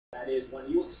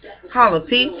Holla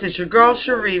peeps, it's your girl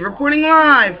Sheree, reporting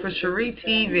live for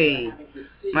SchreeTV.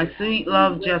 My sweet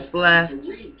love just left.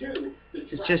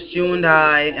 It's just you and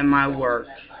I and my work.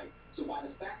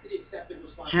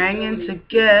 Hanging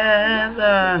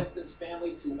together.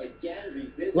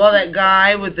 Well, that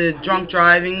guy with the drunk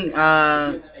driving,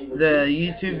 the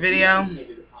YouTube video,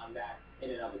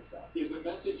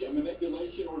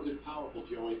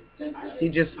 he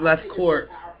just left court.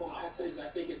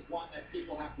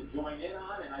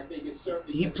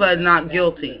 He pled not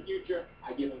guilty.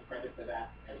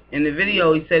 In the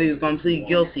video, he said he was going to plead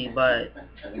guilty, but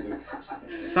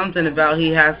something about he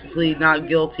has to plead not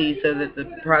guilty so that the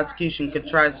prosecution could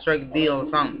try to strike a deal or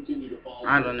something.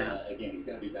 I don't know. Again, he's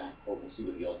going to be back. We'll see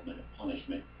what the ultimate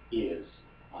punishment is.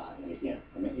 And again,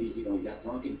 I mean, he got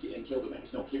drunk and killed a man.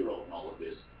 There's no hero in all of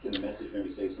this. Can the message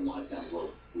maybe save some lives down the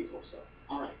road? We hope so.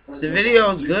 All right. The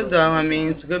video is good, though. I mean,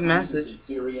 it's a good message.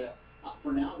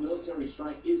 For now, military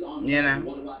strike is on. You know.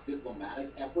 What about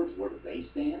diplomatic efforts? Where do they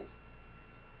stand?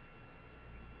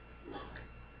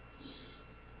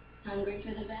 Hungry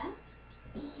for the best?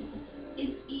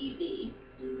 It's easy.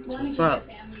 What's up?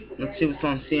 Let's see what's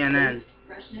on CNN.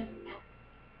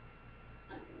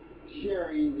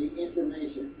 Sharing the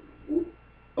information.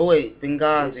 Oh wait,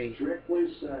 Benghazi. Strictly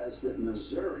says that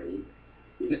Missouri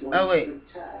is going to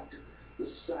protect the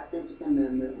Second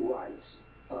Amendment rights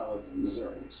of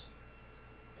Missourians.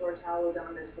 George Howell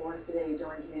on this board today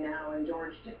joins me now, and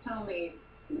George, just tell me.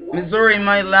 Missouri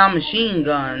might allow machine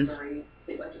guns.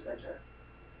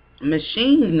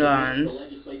 Machine guns? The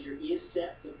legislature is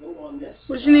set to vote on this.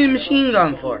 What do you need a machine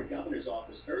gun for? The governor's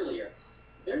office earlier.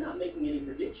 They're not making any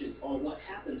predictions on what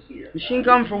happens here. Machine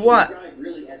gun for what?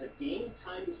 Really as a game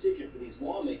time decision for these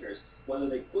lawmakers, whether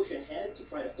they push ahead to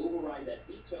try to override that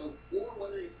veto or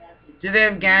whether they pass it. Do they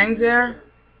have gangs there?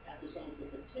 After some of the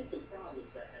potential problems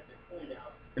that have been pointed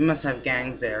out. They must have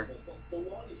gangs there. The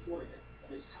long and short of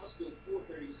it is House Bill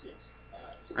 436.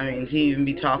 I mean, to even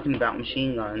be talking about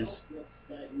machine guns.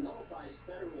 That nullifies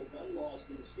federal gun laws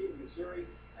in the state of Missouri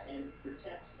and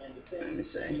protects and defends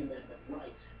the Second Amendment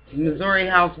rights. Missouri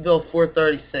House Bill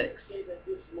 436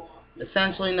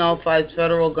 essentially nullifies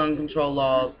federal gun control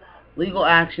laws, legal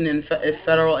action if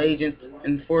federal agents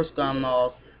enforce gun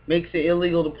laws, makes it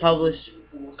illegal to publish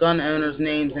gun owners'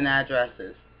 names and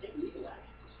addresses.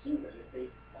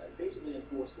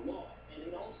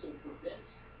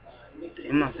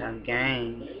 They must have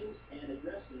gangs.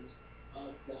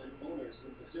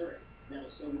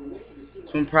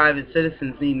 Some private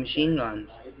citizens need machine guns.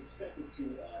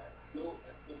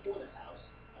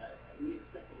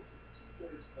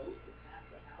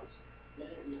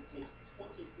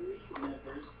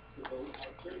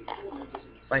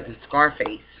 Like in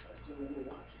Scarface.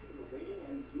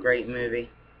 Great movie.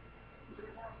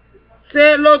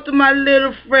 Say hello to my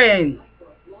little friend.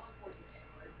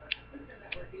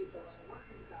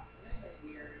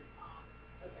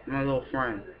 My little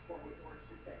friend.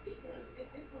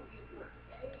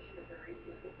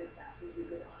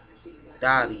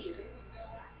 Dottie.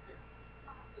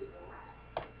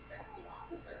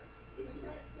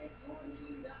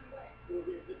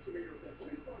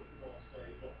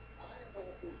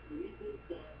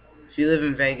 If you live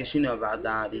in Vegas, you know about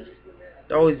Dottie.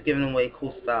 They're always giving away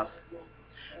cool stuff.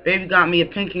 Baby got me a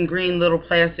pink and green little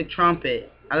plastic trumpet.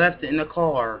 I left it in the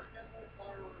car.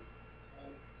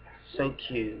 So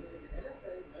cute.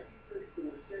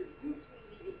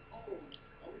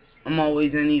 I'm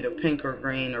always in either pink or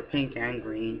green, or pink and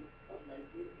green.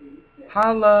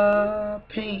 Holla,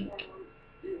 pink.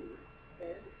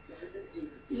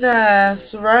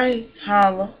 That's right,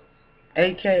 holla.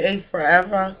 AKA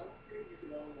forever.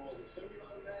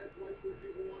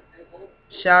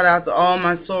 Shout out to all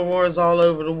my sorors all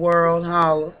over the world,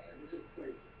 holla.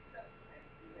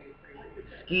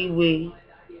 Ski-wee.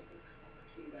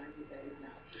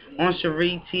 On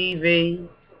SchreeTV.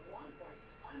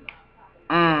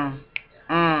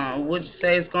 What'd you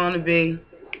say it's gonna be?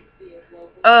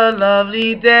 A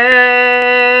lovely day.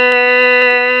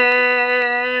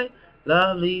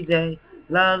 Lovely day.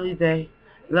 Lovely day.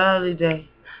 Lovely day.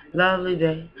 Lovely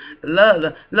day.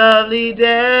 Lovely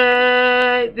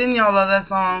day. Didn't y'all love that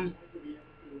song?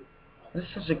 That's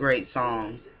such a great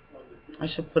song. I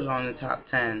should put it on the top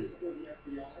 10.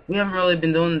 We haven't really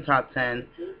been doing the top 10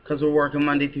 because we're working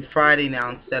Monday through Friday now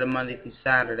instead of Monday through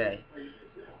Saturday.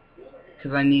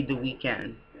 Because I need the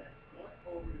weekend.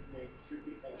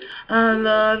 A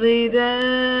lovely day.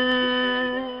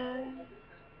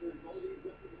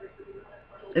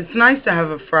 It's nice to have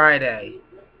a Friday.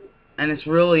 And it's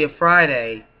really a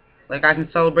Friday. Like, I can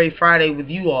celebrate Friday with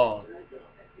you all.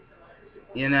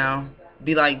 You know?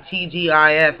 Be like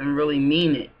TGIF and really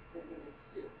mean it.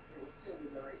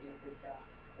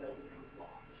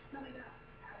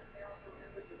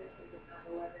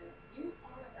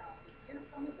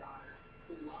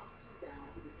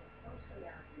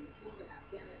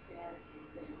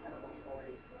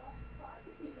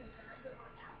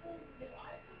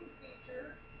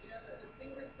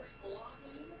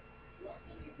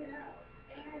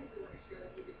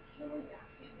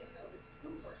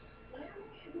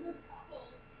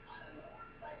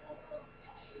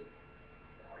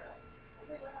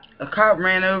 A cop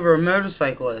ran over a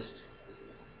motorcyclist.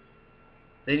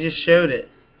 They just showed it.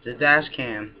 The dash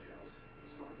cam.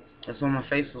 That's why my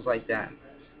face was like that.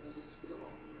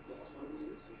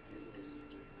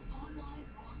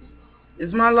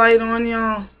 Is my light on,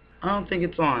 y'all? I don't think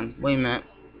it's on. Wait a minute.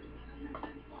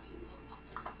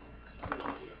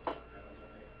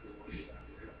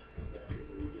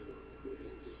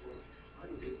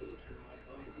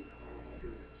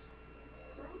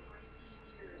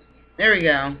 There we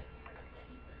go.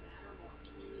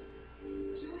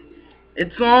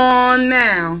 It's on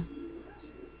now.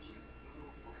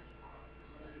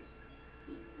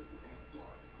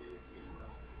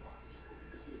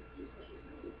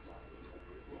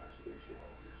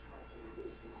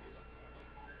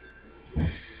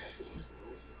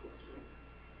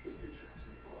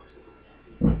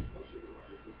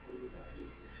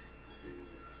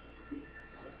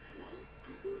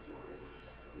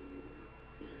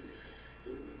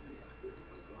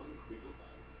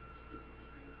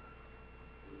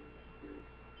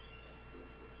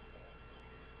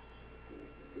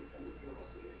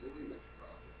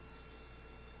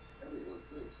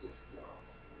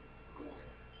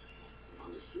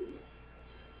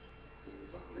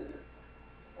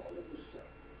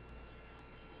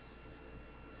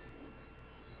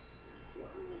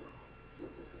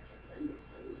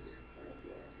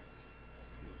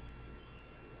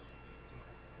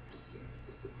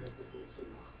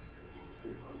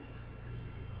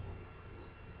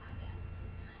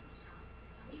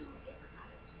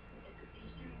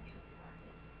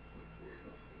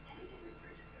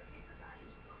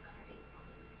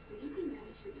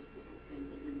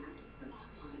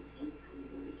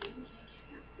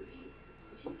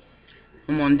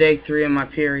 I'm on day 3 of my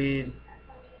period.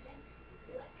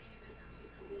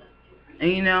 And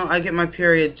you know, I get my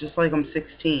period just like I'm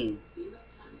 16.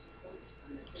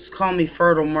 Just call me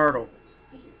Fertile Myrtle.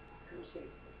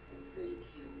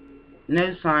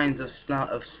 No signs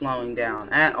of slowing down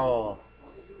at all.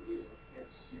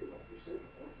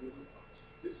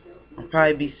 I'll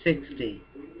probably be 60.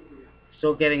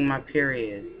 Still getting my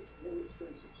period.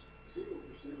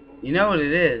 You know what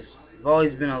it is. I've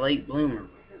always been a late bloomer.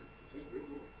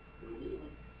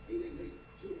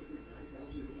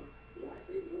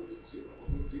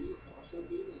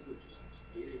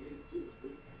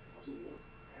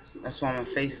 That's why my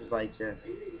face is like this.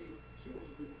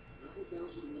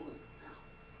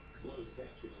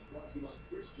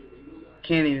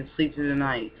 Can't even sleep through the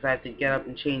night because I have to get up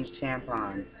and change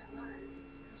tampons.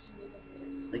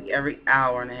 Like every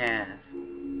hour and a half.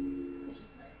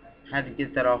 I had to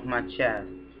get that off my chest.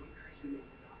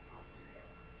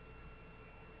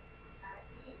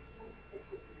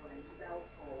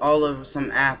 All over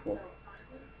some apple.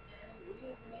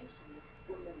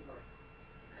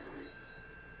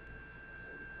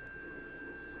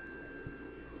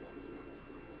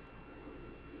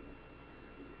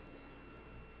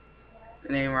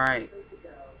 It ain't right.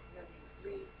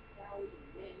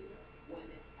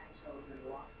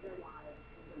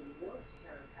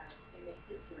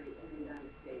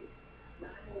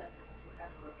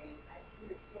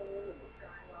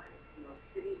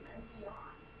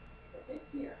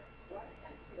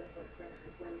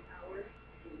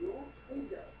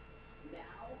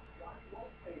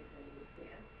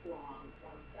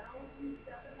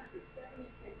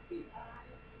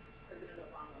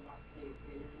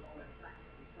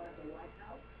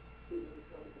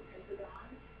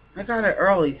 I got it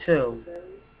early too.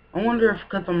 I wonder if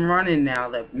because I'm running now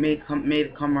that made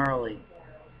it come early.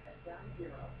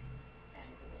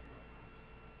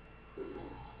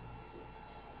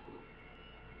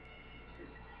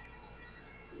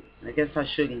 I guess I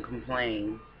shouldn't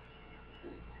complain.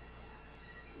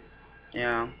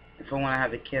 Yeah, if I want to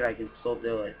have a kid, I can still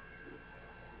do it.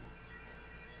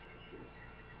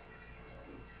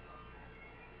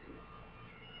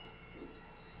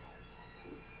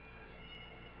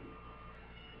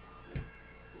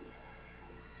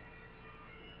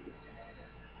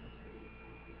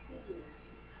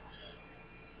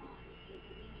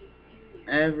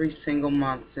 Every single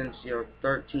month since you're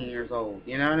 13 years old.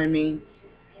 You know what I mean?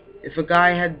 If a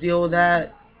guy had to deal with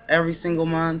that every single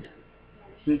month,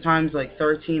 sometimes like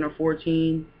 13 or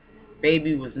 14,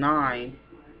 baby was 9.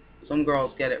 Some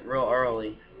girls get it real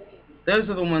early. Those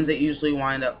are the ones that usually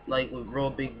wind up like with real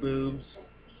big boobs.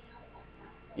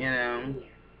 You know.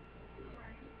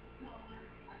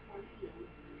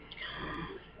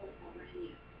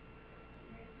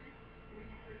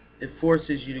 It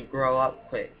forces you to grow up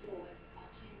quick.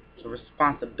 It's a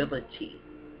responsibility.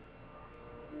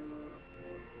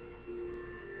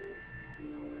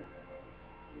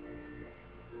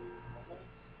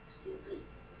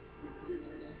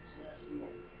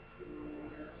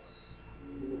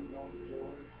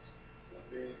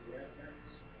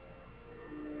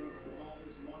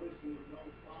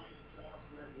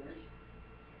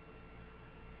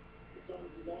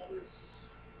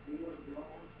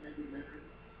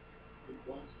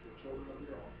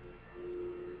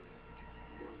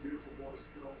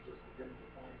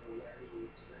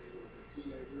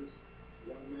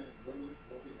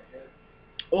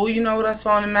 Oh, you know what I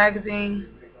saw in the magazine?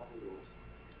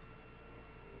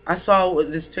 I saw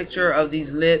this picture of these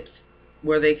lips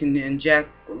where they can inject,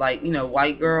 like, you know,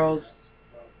 white girls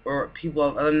or people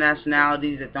of other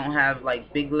nationalities that don't have,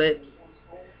 like, big lips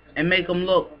and make them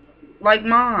look like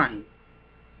mine.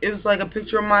 It was like a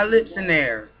picture of my lips in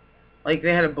there. Like,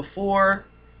 they had a before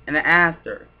and an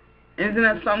after. Isn't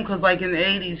that something? Because, like, in the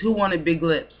 80s, who wanted big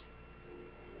lips?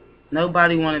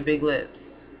 Nobody wanted big lips.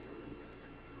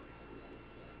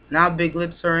 Now big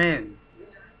lips are in.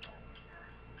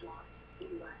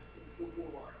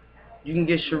 You can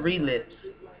get Cherie lips.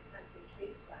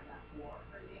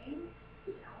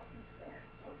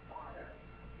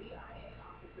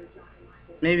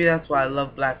 Maybe that's why I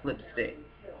love black lipstick.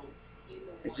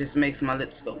 It just makes my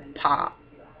lips go pop.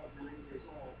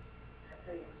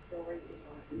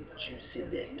 Juicy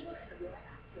lips.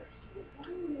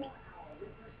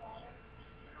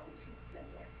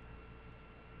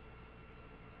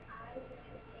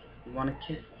 You want a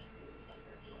kiss?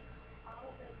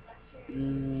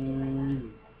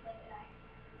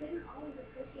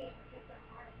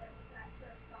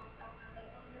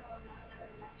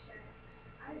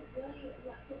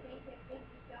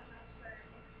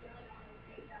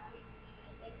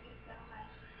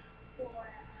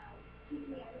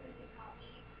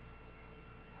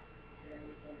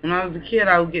 When I was a kid,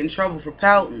 I would get in trouble for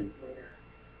pouting.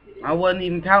 I wasn't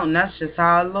even pouting. That's just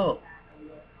how I look.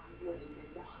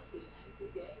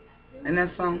 And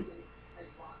that's something.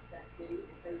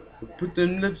 Put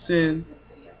them lips in.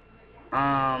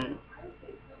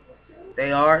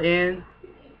 They are in.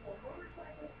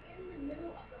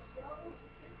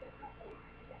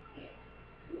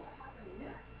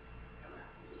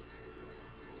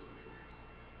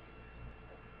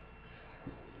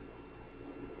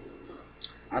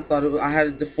 I thought I had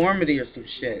a deformity or some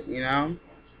shit, you know?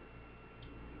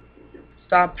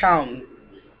 Stop pouting.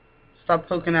 Stop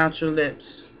poking out your lips.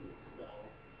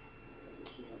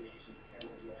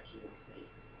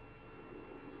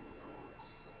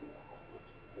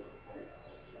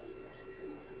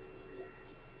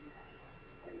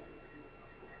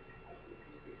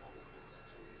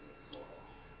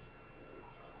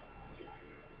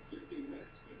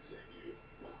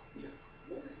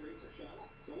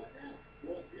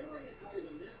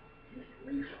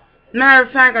 Matter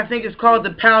of fact, I think it's called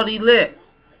the pouty lip.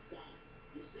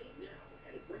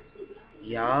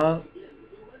 Yup.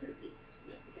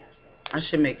 I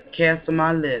should make a cast of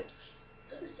my lips.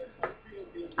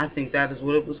 I think that is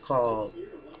what it was called.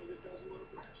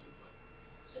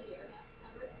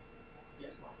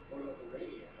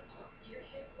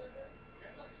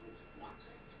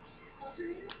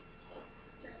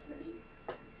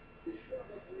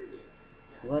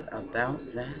 What about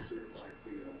that?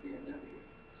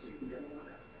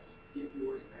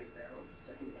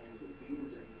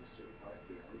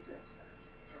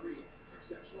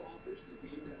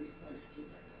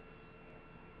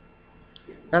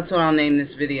 That's what I'll name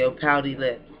this video, Pouty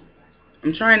Lips.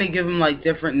 I'm trying to give them like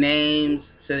different names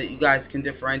so that you guys can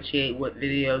differentiate what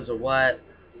videos are what.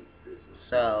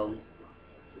 So,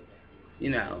 you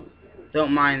know,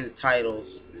 don't mind the titles.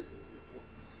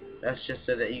 That's just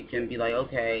so that you can be like,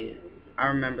 okay, I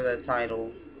remember that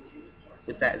title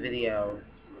with that video.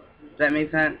 Does that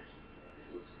make sense?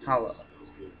 Hello.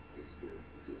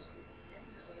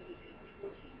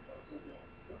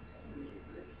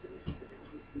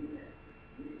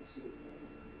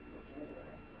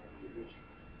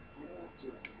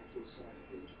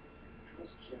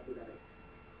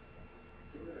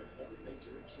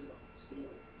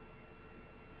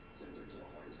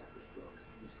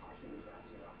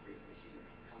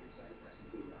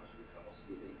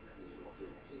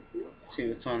 See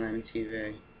what's on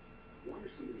MTV.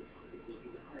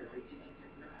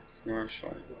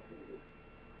 Commercial.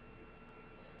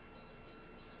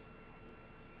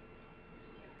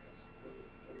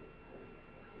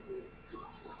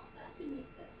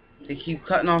 They keep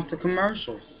cutting off the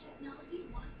commercials.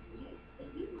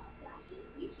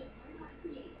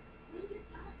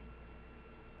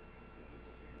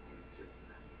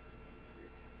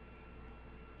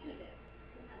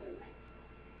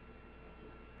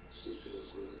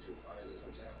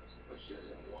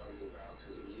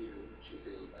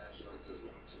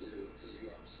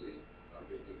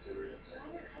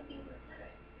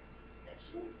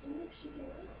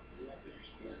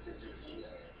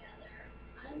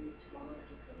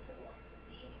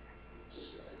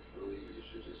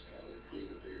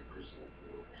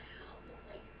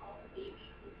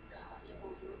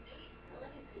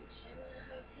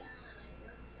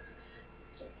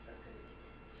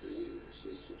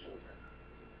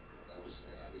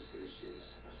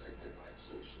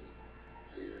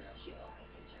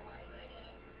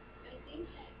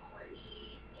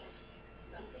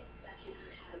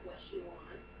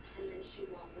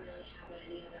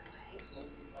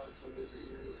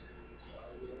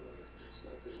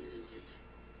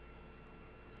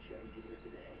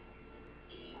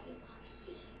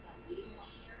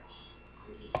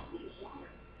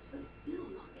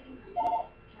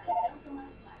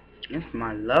 It's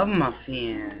my love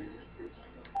muffin.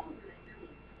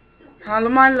 Hello,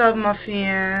 my love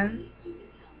muffin.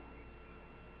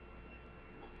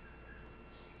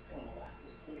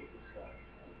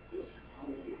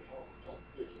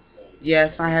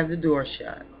 Yes, I have the door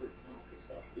shut.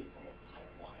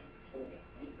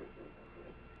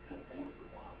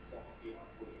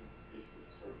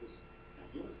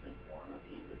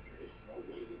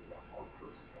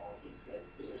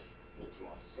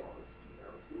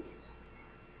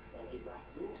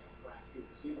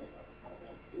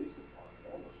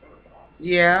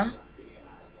 Yeah.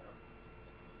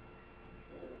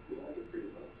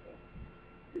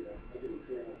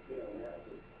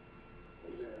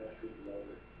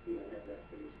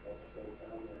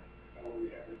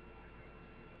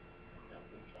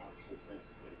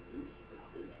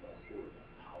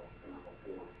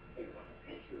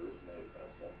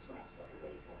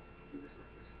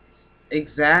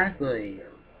 Exactly.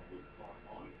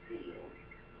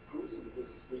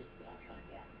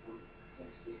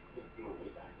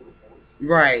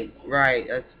 Right, right.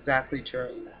 That's exactly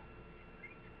true.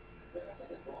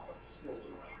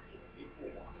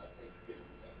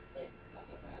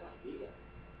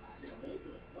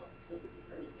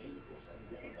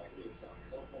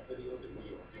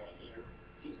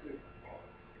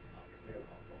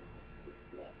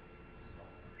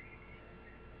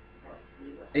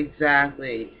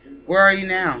 Exactly. Where are you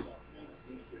now?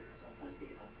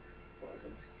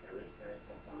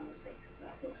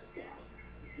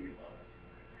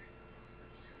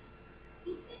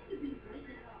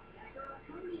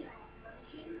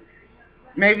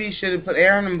 Maybe you should have put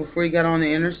air in them before you got on the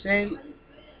interstate.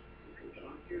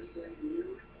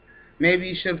 Maybe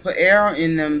you should have put air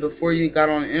in them before you got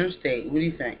on the interstate. What do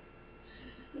you think?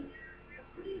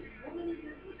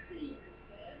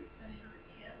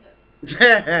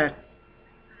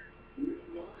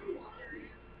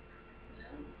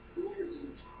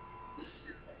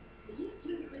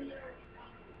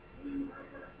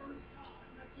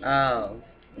 Oh.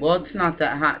 Well, it's not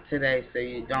that hot today, so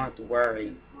you don't have to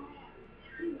worry.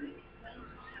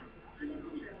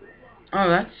 Oh,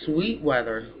 that's sweet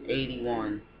weather,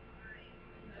 81.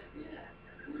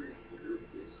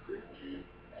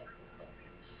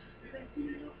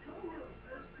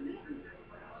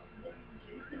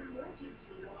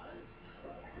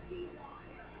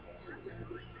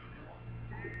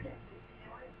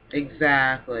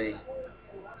 Exactly.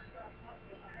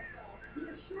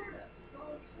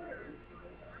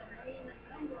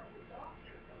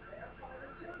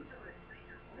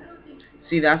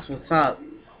 See, that's what's up.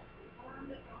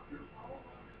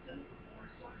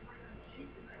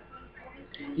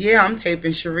 Yeah, I'm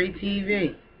taping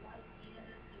SchreeTV.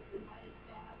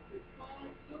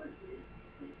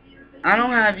 I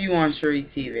don't have you on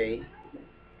SchreeTV.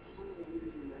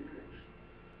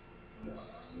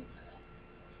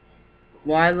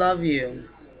 Well, I love you.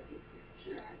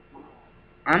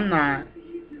 I'm not.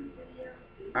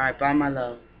 Alright, bye, my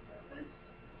love.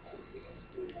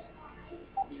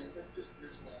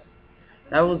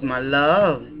 That was my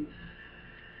love.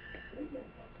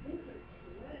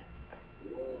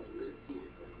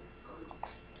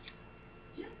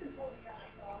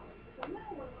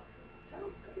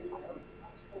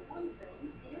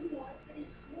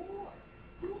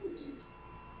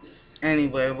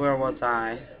 Anyway, where was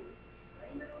I?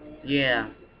 Yeah,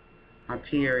 my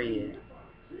period.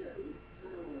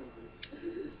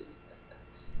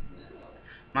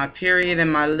 My period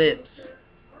and my lips.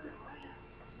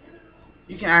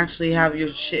 You can actually have your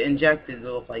shit injected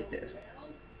to look like this.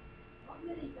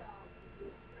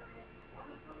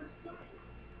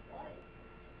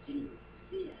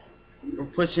 We're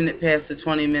pushing it past the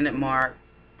 20-minute mark.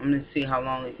 I'm going to see how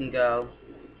long it can go.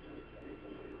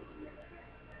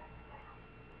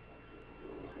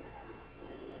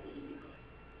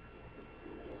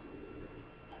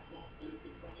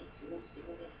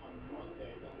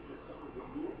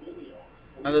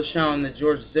 I was showing the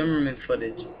George Zimmerman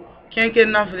footage. Can't get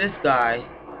enough of this guy.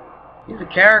 He's a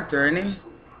character, isn't he?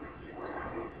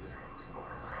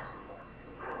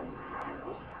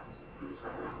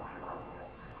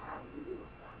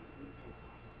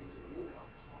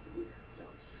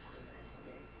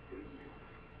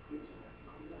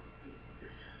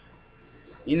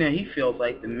 You know, he feels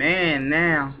like the man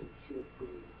now.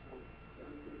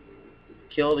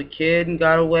 Killed a kid and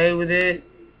got away with it.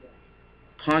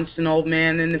 Punched an old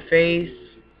man in the face.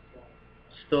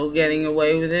 Still getting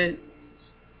away with it.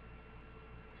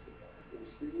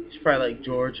 He's probably like,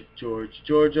 George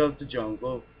of the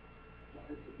jungle.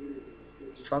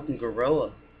 fucking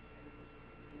gorilla.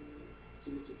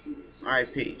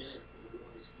 Alright, peeps.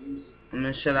 I'm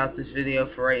gonna shut out this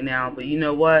video for right now, but you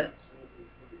know what?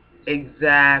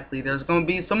 Exactly. There's gonna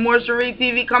be some more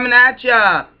SchreeTV coming at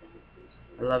ya.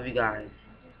 I love you guys.